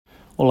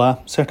Olá,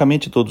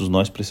 certamente todos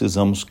nós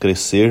precisamos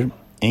crescer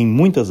em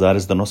muitas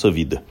áreas da nossa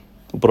vida.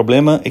 O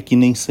problema é que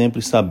nem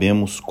sempre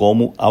sabemos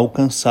como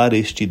alcançar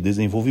este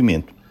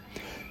desenvolvimento.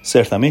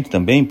 Certamente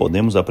também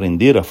podemos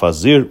aprender a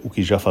fazer o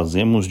que já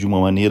fazemos de uma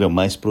maneira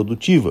mais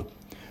produtiva.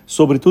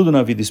 Sobretudo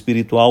na vida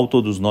espiritual,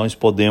 todos nós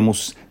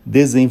podemos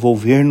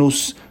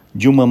desenvolver-nos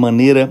de uma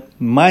maneira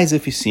mais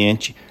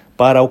eficiente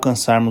para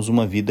alcançarmos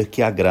uma vida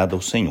que agrada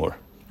ao Senhor.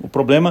 O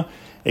problema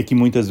é que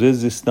muitas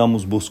vezes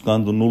estamos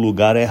buscando no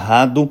lugar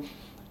errado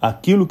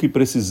aquilo que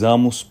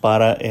precisamos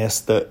para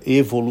esta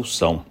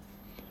evolução.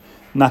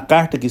 Na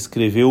carta que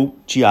escreveu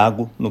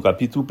Tiago, no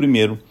capítulo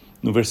 1,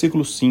 no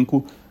versículo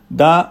 5,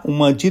 dá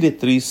uma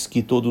diretriz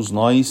que todos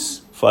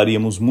nós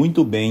faríamos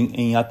muito bem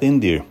em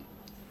atender.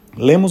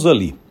 Lemos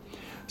ali: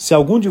 se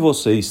algum de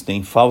vocês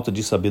tem falta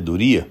de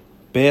sabedoria,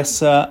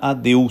 peça a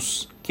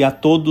Deus, que a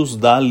todos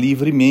dá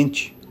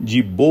livremente,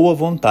 de boa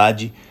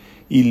vontade,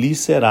 e lhe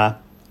será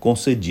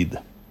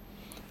concedida.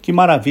 Que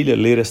maravilha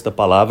ler esta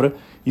palavra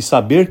e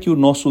saber que o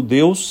nosso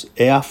Deus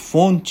é a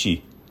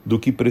fonte do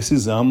que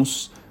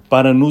precisamos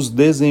para nos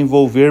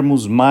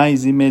desenvolvermos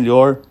mais e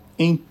melhor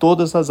em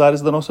todas as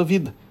áreas da nossa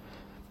vida.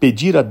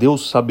 Pedir a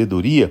Deus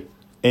sabedoria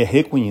é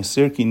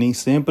reconhecer que nem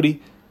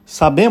sempre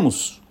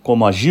sabemos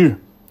como agir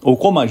ou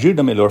como agir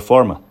da melhor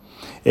forma.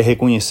 É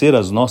reconhecer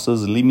as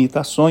nossas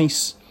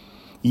limitações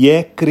e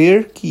é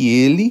crer que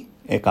Ele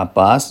é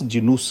capaz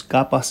de nos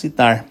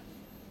capacitar.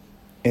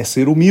 É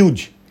ser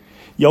humilde.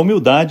 E a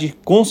humildade,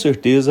 com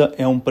certeza,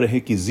 é um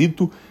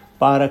pré-requisito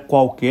para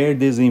qualquer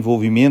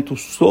desenvolvimento,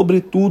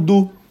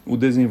 sobretudo o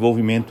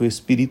desenvolvimento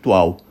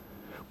espiritual.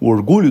 O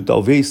orgulho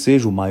talvez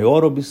seja o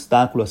maior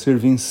obstáculo a ser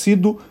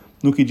vencido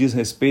no que diz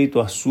respeito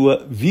à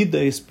sua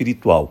vida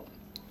espiritual.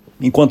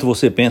 Enquanto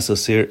você pensa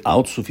ser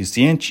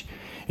autossuficiente,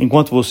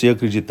 enquanto você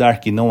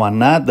acreditar que não há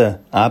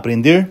nada a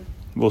aprender,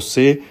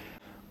 você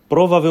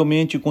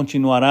provavelmente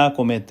continuará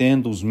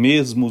cometendo os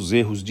mesmos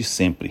erros de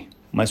sempre.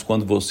 Mas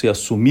quando você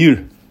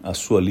assumir a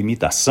sua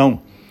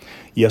limitação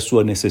e a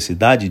sua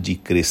necessidade de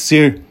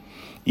crescer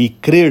e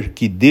crer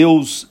que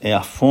Deus é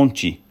a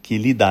fonte que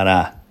lhe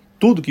dará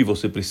tudo o que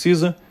você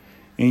precisa,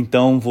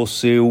 então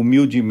você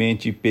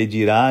humildemente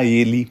pedirá a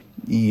Ele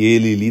e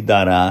Ele lhe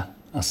dará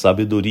a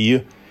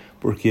sabedoria,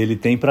 porque Ele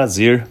tem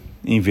prazer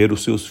em ver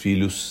os seus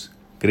filhos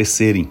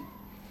crescerem.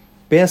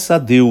 Peça a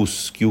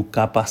Deus que o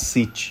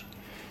capacite,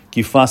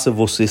 que faça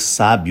você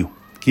sábio,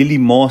 que lhe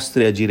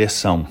mostre a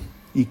direção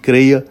e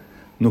creia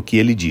no que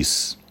Ele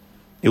diz.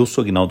 Eu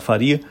sou Aguinaldo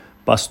Faria,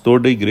 pastor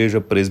da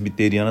Igreja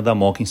Presbiteriana da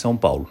Moca, em São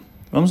Paulo.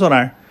 Vamos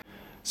orar.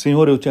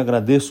 Senhor, eu te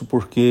agradeço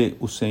porque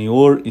o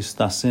Senhor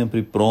está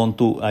sempre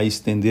pronto a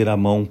estender a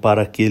mão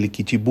para aquele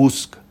que te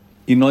busca.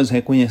 E nós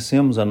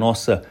reconhecemos a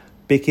nossa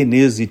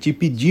pequenez e te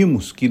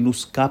pedimos que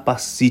nos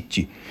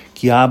capacite,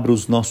 que abra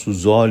os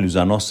nossos olhos,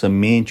 a nossa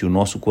mente, o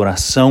nosso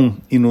coração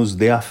e nos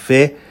dê a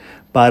fé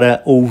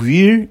para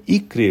ouvir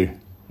e crer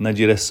na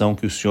direção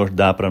que o Senhor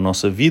dá para a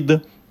nossa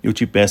vida. Eu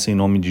te peço em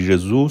nome de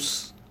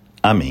Jesus.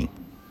 Amém.